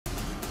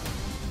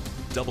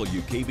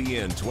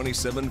WKBN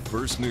 27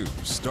 First News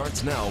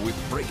starts now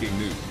with breaking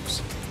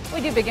news. We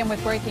do begin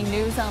with breaking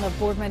news out of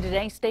Boardman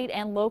today. State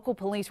and local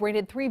police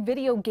raided 3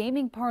 video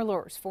gaming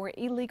parlors for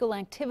illegal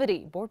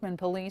activity. Boardman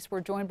police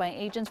were joined by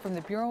agents from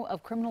the Bureau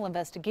of Criminal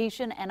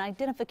Investigation and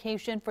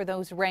Identification for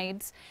those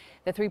raids.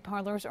 The 3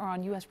 parlors are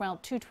on U.S.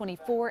 Route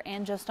 224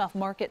 and just off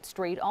Market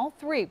Street. All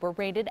 3 were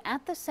raided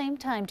at the same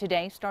time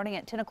today, starting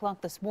at 10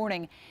 o'clock this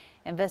morning.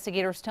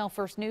 Investigators tell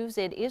First News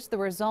it is the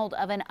result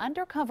of an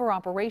undercover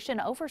operation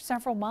over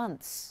several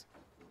months.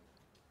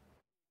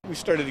 We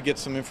started to get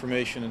some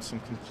information and some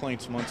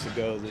complaints months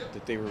ago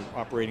that they were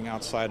operating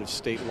outside of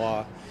state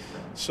law.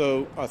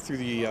 So through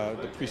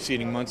the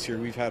preceding months here,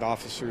 we've had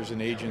officers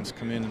and agents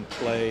come in and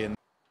play.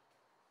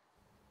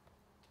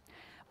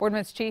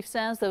 Boardman's chief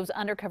says those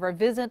undercover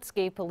visits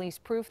gave police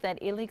proof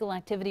that illegal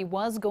activity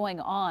was going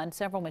on.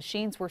 Several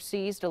machines were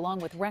seized along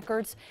with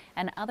records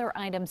and other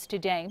items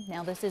today.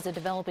 Now, this is a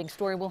developing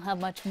story. We'll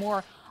have much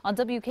more on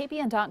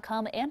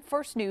WKBN.com and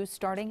First News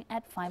starting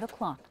at 5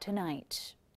 o'clock tonight.